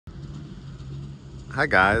Hi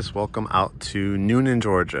guys, welcome out to Newnan,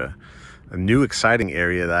 Georgia, a new exciting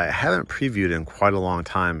area that I haven't previewed in quite a long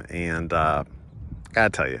time, and gotta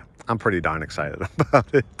tell you, I'm pretty darn excited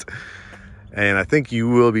about it, and I think you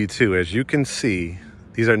will be too. As you can see,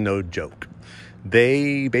 these are no joke.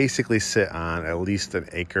 They basically sit on at least an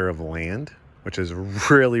acre of land, which is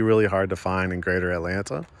really hard to find in greater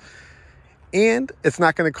Atlanta. And it's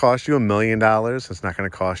not going to cost you $1 million. It's not going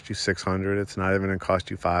to cost you $600. It's not even going to cost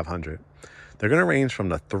you $500. They're going to range from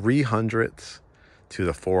the 300s to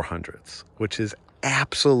the 400s, which is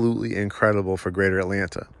absolutely incredible for greater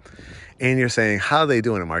Atlanta. And you're saying, how are they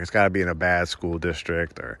doing it, Mark? It's got to be in a bad school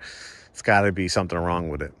district, or it's got to be something wrong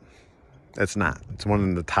with it. It's not. It's one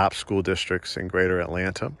of the top school districts in greater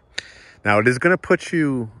Atlanta. Now, it is going to put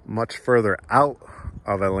you much further out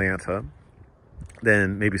of Atlanta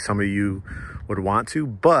than maybe some of you would want to,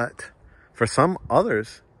 but for some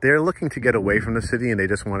others, they're looking to get away from the city and they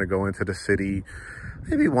just want to go into the city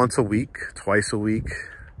maybe once a week, twice a week,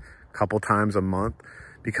 a couple times a month,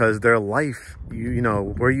 because their life, you know,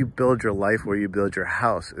 where you build your life, where you build your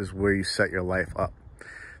house is where you set your life up.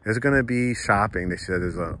 There's going to be shopping. They said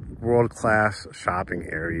there's a world-class shopping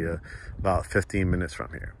area about 15 minutes from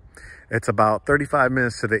here. It's about 35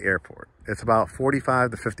 minutes to the airport. It's about 45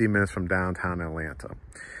 to 50 minutes from downtown Atlanta.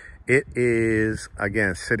 It is,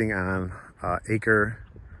 again, sitting on acre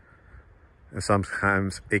and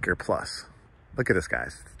sometimes acre plus. Look at this,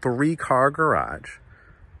 guys. 3-car garage,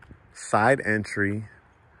 side entry.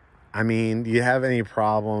 I mean, do you have any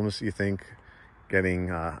problems, you think, getting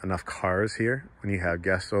enough cars here when you have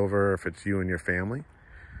guests over, if it's you and your family?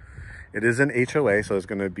 It is an HOA, so there's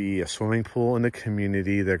going to be a swimming pool in the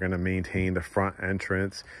community. They're going to maintain the front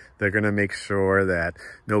entrance. They're going to make sure that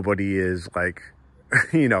nobody is, like,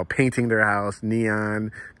 you know, painting their house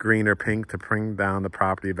neon green or pink to bring down the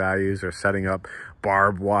property values, or setting up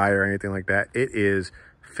barbed wire or anything like that. It is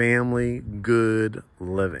family good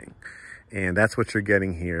living. And that's what you're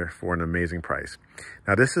getting here for an amazing price.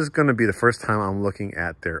 Now, this is going to be the first time I'm looking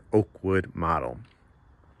at their Oakwood model.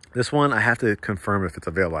 This one, I have to confirm if it's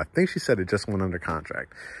available. I think she said it just went under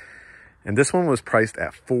contract. And this one was priced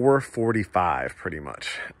at $445 pretty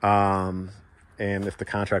much. And if the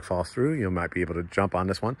contract falls through, you might be able to jump on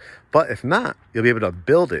this one. But if not, you'll be able to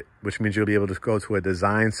build it, which means you'll be able to go to a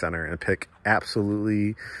design center and pick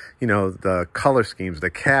absolutely, you know, the color schemes, the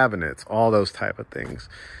cabinets, all those type of things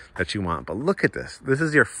that you want. But look at this. This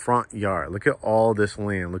is your front yard. Look at all this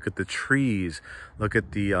land. Look at the trees. Look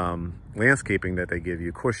at the landscaping that they give you.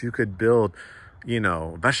 Of course, you could build, you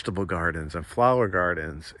know, vegetable gardens and flower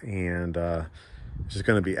gardens, and it's just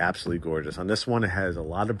going to be absolutely gorgeous. On this one, it has a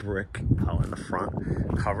lot of brick out in the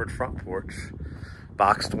front, covered front porch,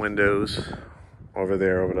 boxed windows over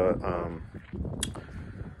there over the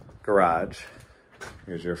garage.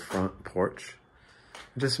 Here's your front porch.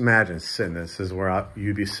 Just imagine sitting. This is where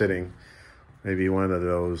you'd be sitting. Maybe one of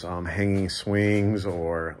those hanging swings,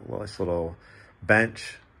 or this little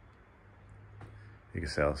bench. You can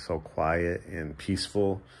see it's so quiet and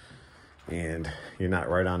peaceful, and you're not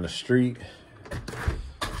right on the street.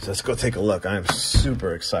 So let's go take a look. I'm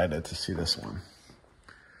super excited to see this one.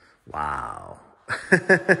 Wow.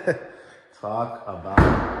 Talk about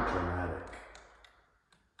dramatic.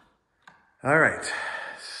 All right.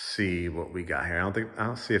 See what we got here. I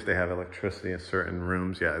don't see if they have electricity in certain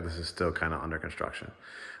rooms. Yeah, this is still kind of under construction.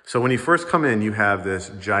 So when you first come in, you have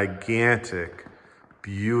this gigantic,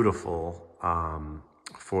 beautiful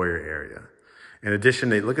foyer area. In addition,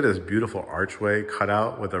 they look at this beautiful archway cut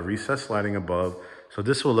out with a recessed lighting above. So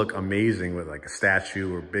this will look amazing with like a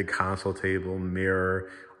statue or big console table, mirror,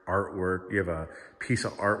 artwork. You have a piece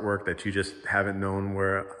of artwork that you just haven't known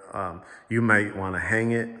where you might want to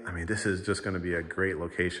hang it. I mean, this is just going to be a great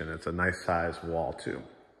location. It's a nice size wall too.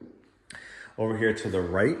 Over here to the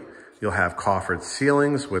right, you'll have coffered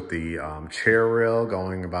ceilings with the chair rail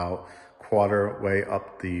going about quarter way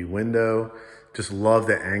up the window. Just love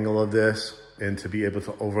the angle of this, and to be able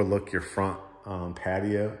to overlook your front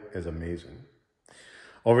patio is amazing.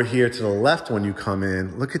 Over here to the left, when you come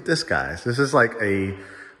in, look at this, guys. This is like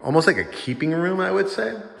almost like a keeping room, I would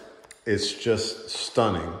say. It's just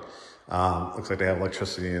stunning. Looks like they have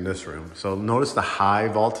electricity in this room. So notice the high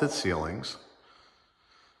vaulted ceilings.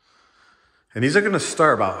 And these are going to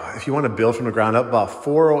start about, if you want to build from the ground up, about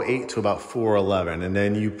 408 to about 411. And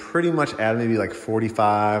then you pretty much add maybe like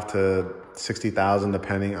 45 to 60,000,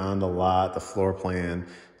 depending on the lot, the floor plan,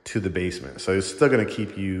 to the basement. So it's still gonna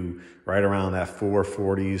keep you right around that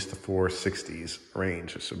 440s to 460s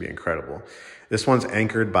range. This would be incredible. This one's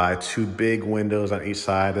anchored by 2 big windows on each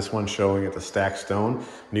side. This one's showing at the stacked stone.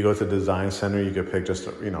 When you go to the design center, you could pick just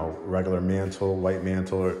a, regular mantle, white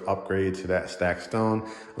mantle, or upgrade to that stacked stone.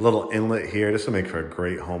 A little inlet here. This will make for a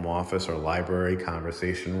great home office or library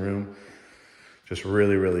conversation room. Just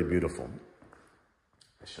really, really beautiful.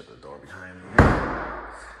 Shut the door behind me.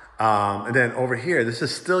 And then over here, this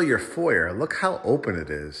is still your foyer. Look how open it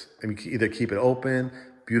is. And you can either keep it open,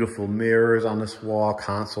 beautiful mirrors on this wall,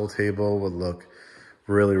 console table would look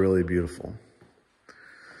really, really beautiful.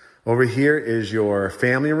 Over here is your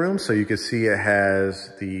family room. So you can see it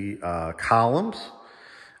has the columns.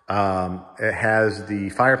 It has the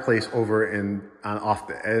fireplace over off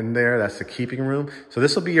the end there. That's the keeping room. So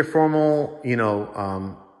this will be your formal,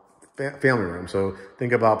 family room. So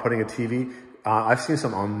think about putting a TV. I've seen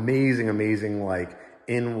some amazing like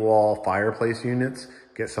in-wall fireplace units.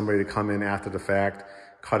 Get somebody to come in after the fact,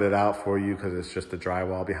 cut it out for you because it's just a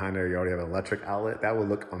drywall behind there. You already have an electric outlet. That would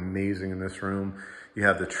look amazing in this room. You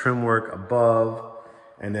have the trim work above,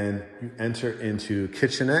 and then you enter into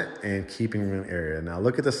kitchenette and keeping room area. Now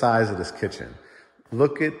look at the size of this kitchen.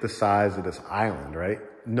 Look at the size of this island, right?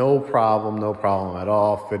 No problem at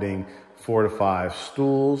all, fitting 4 to 5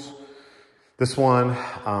 stools. This one,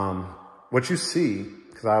 what you see,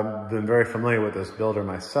 because I've been very familiar with this builder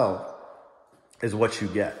myself, is what you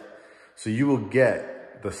get. So you will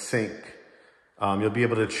get the sink. You'll be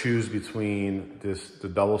able to choose between the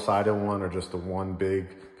double-sided one or just the one big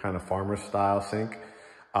kind of farmer style sink.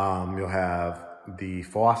 You'll have the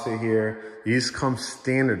faucet here. These come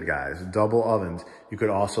standard, guys, double ovens. You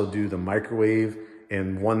could also do the microwave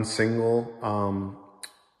in one single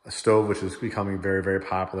stove, which is becoming very, very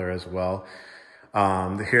popular as well.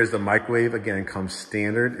 Here's the microwave. Again, comes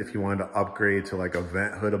standard. If you wanted to upgrade to like a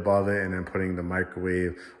vent hood above it and then putting the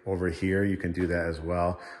microwave over here, you can do that as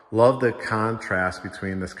well. Love the contrast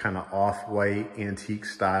between this kind of off-white antique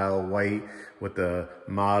style white with the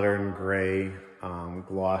modern gray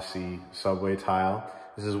glossy subway tile.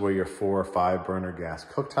 This is where your 4 or 5 burner gas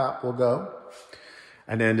cooktop will go.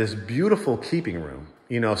 And then this beautiful keeping room.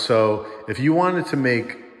 So if you wanted to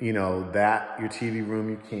make, that your TV room,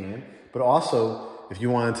 you can. But also, if you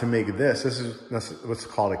wanted to make that's what's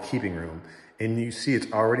called a keeping room. And you see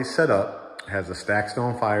it's already set up. It has a stacked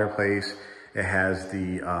stone fireplace. It has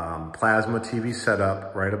the plasma TV set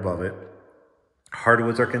up right above it.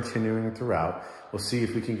 Hardwoods are continuing throughout. We'll see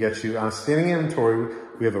if we can get you on standing inventory.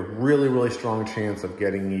 We have a really, really strong chance of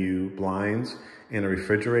getting you blinds and a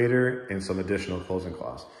refrigerator and some additional closing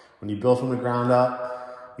costs. When you build from the ground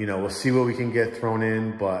up, we'll see what we can get thrown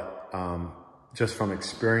in, but just from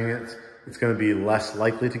experience, it's going to be less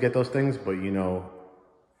likely to get those things, but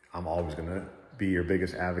I'm always going to be your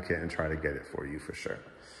biggest advocate and try to get it for you for sure.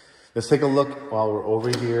 Let's take a look while we're over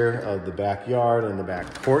here of the backyard and the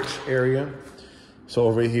back porch area. So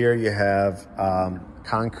over here you have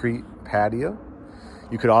concrete patio.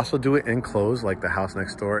 You could also do it enclosed like the house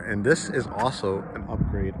next door. And this is also an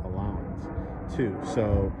upgrade allowance too.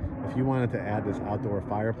 So if you wanted to add this outdoor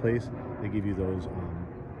fireplace, they give you those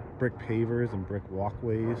brick pavers and brick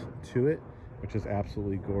walkways to it, which is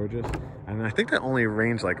absolutely gorgeous. And I think that only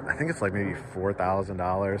range I think it's like maybe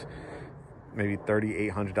 $4,000, maybe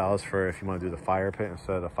 $3,800 for if you want to do the fire pit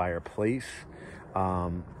instead of the fireplace.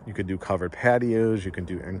 You could do covered patios, you can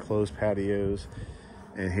do enclosed patios.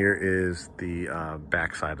 And here is the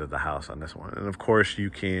back side of the house on this one. And of course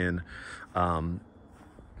you can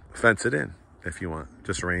fence it in if you want.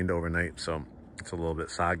 Just rained overnight, so it's a little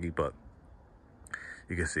bit soggy, but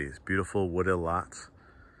you can see it's beautiful wooded lots.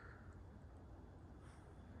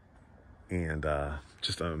 And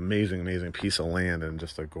just an amazing piece of land and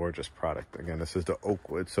just a gorgeous product. Again, this is the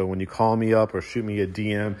Oakwood. So when you call me up or shoot me a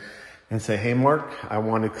DM and say, hey, Mark, I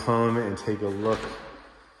want to come and take a look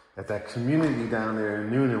at that community down there in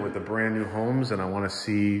Newnan with the brand new homes, and I want to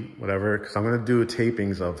see whatever, because I'm going to do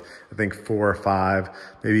tapings of, I think, 4 or 5,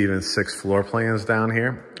 maybe even 6 floor plans down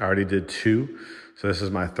here. I already did 2. So this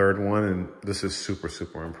is my 3rd one, and this is super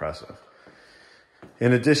impressive.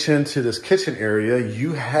 In addition to this kitchen area,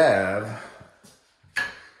 you have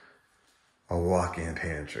a walk-in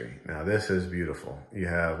pantry. Now this is beautiful. You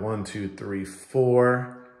have 1, 2, 3,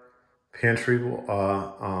 4 pantry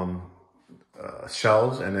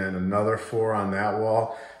shelves, and then another 4 on that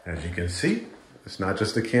wall. As you can see, it's not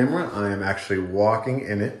just a camera. I am actually walking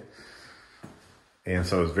in it. And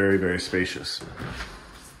so it's very spacious.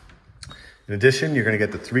 In addition, you're going to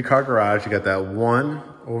get the 3-car garage. You got that one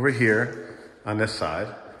over here on this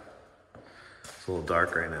side. It's a little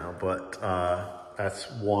dark right now, but That's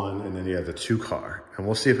one, and then you have the 2-car. And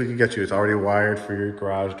we'll see if we can get you. It's already wired for your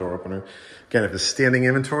garage door opener. Again, if it's standing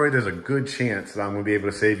inventory, there's a good chance that I'm gonna be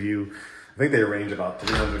able to save you, I think they range about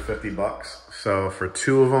 350 bucks. So for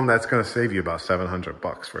 2 of them, that's gonna save you about 700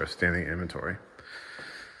 bucks for a standing inventory.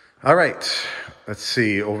 All right, let's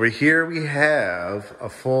see. Over here we have a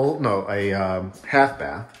half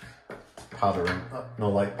bath. Powder room. No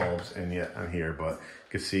light bulbs in yet on here, but you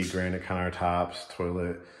can see granite countertops,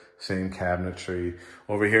 toilet, same cabinetry.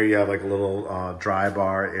 Over here you have like a little dry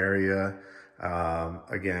bar area,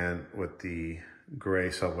 again with the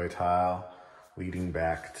gray subway tile leading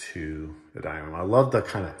back to the dining room. I love the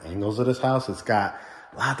kind of angles of this house. It's got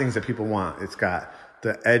a lot of things that people want. It's got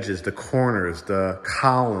the edges, the corners, the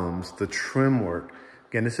columns, the trim work.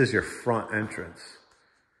 Again, this is your front entrance.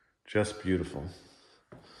 Just beautiful.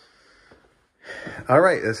 All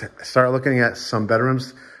right, let's start looking at some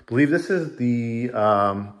bedrooms. I believe this is the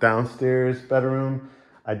downstairs bedroom.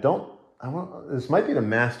 This might be the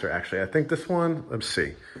master actually. I think this one, let's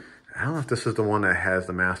see. I don't know if this is the one that has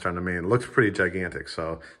the master on the main. It looks pretty gigantic,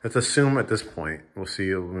 so let's assume at this point. We'll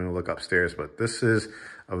see when we look upstairs, but this is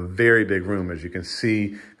a very big room. As you can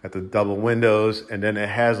see, got the double windows, and then it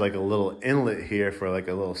has like a little inlet here for like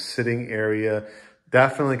a little sitting area.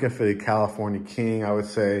 Definitely can fit a California king, I would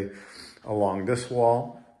say, along this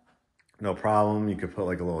wall. No problem. You could put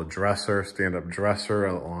like a little dresser, stand-up dresser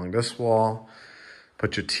along this wall.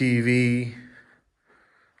 Put your TV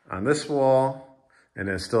on this wall, and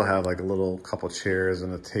then still have like a little couple chairs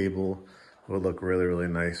and a table. Would look really, really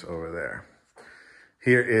nice over there.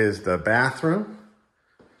 Here is the bathroom.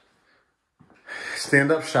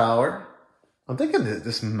 Stand-up shower. I'm thinking that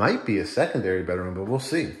this might be a secondary bedroom, but we'll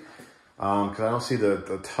see. Because I don't see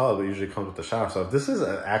the tub. It usually comes with the shower. So if this is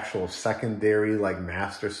an actual secondary like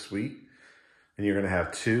master suite, and you're gonna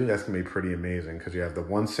have 2, that's gonna be pretty amazing because you have the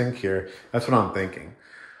 1 sink here. That's what I'm thinking.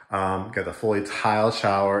 Got the fully tiled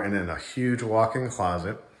shower and then a huge walk-in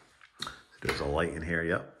closet. There's a light in here,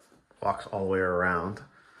 yep. Walks all the way around.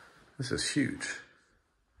 This is huge.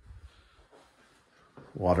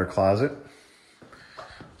 Water closet.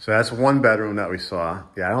 So that's 1 bedroom that we saw.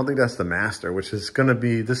 Yeah, I don't think that's the master, which is gonna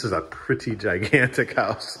be, this is a pretty gigantic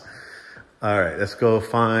house. All right, let's go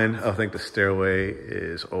find, I think the stairway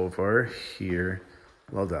is over here.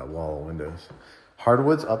 Love that wall of windows.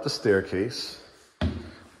 Hardwoods up the staircase.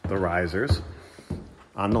 The risers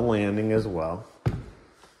on the landing as well.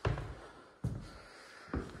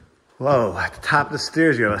 Whoa, at the top of the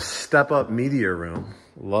stairs, you have a step-up media room.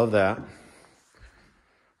 Love that.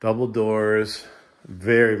 Double doors,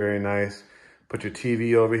 very, very nice. Put your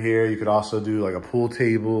TV over here. You could also do like a pool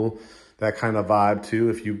table, that kind of vibe too.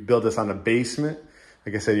 If you build this on a basement,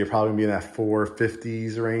 like I said, you're probably gonna be in that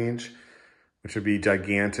 450s range, which would be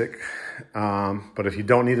gigantic. But if you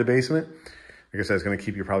don't need a basement, like I said, it's gonna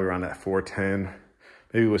keep you probably around that 410,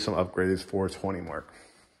 maybe with some upgrades, 420 mark.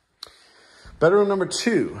 Bedroom number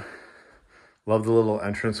 2. Love the little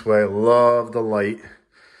entranceway, love the light.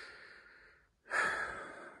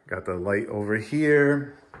 Got the light over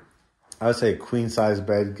here. I would say a queen size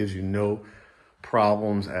bed gives you no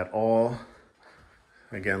problems at all.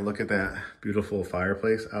 Again, look at that beautiful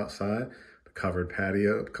fireplace outside, the covered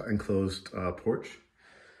patio, enclosed porch.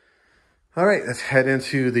 All right, let's head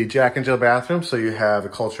into the Jack and Jill bathroom. So you have the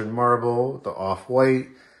cultured marble, the off-white,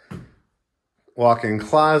 walk-in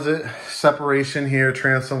closet, separation here,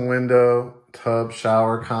 transom window, tub,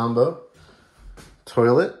 shower combo,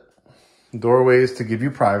 toilet, doorways to give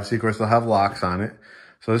you privacy. Of course, they'll have locks on it.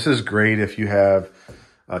 So this is great if you have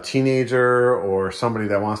a teenager or somebody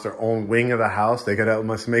that wants their own wing of the house. They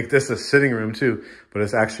must make this a sitting room too, but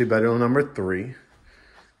it's actually bedroom number 3.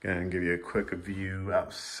 Again, give you a quick view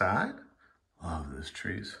outside. Love those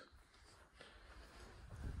trees.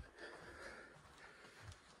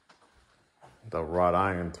 The wrought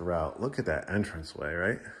iron throughout. Look at that entranceway,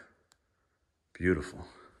 right? Beautiful.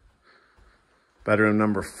 Bedroom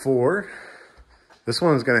number 4. This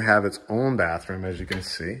one's gonna have its own bathroom, as you can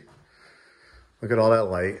see. Look at all that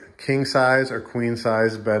light. King size or queen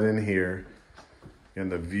size bed in here.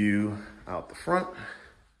 And the view out the front.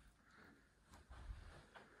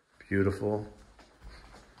 Beautiful.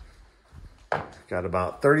 Got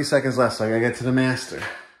about 30 seconds left, so I gotta get to the master.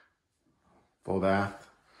 Full bath.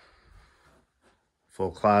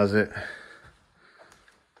 Full closet.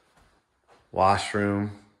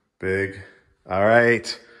 Washroom. Big. All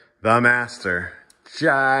right. The master.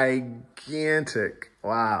 Gigantic.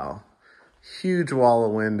 Wow. Huge wall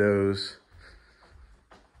of windows.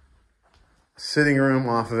 Sitting room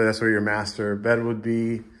off of it. That's where your master bed would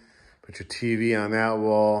be. Put your TV on that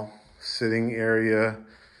wall. Sitting area.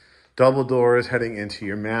 double doors heading into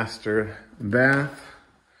your master bath.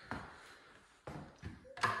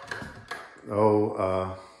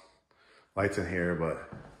 No lights in here, but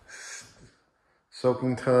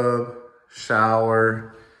soaking tub,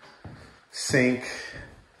 shower, sink,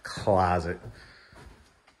 closet.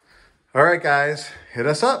 All right, guys, hit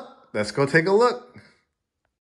us up. Let's go take a look.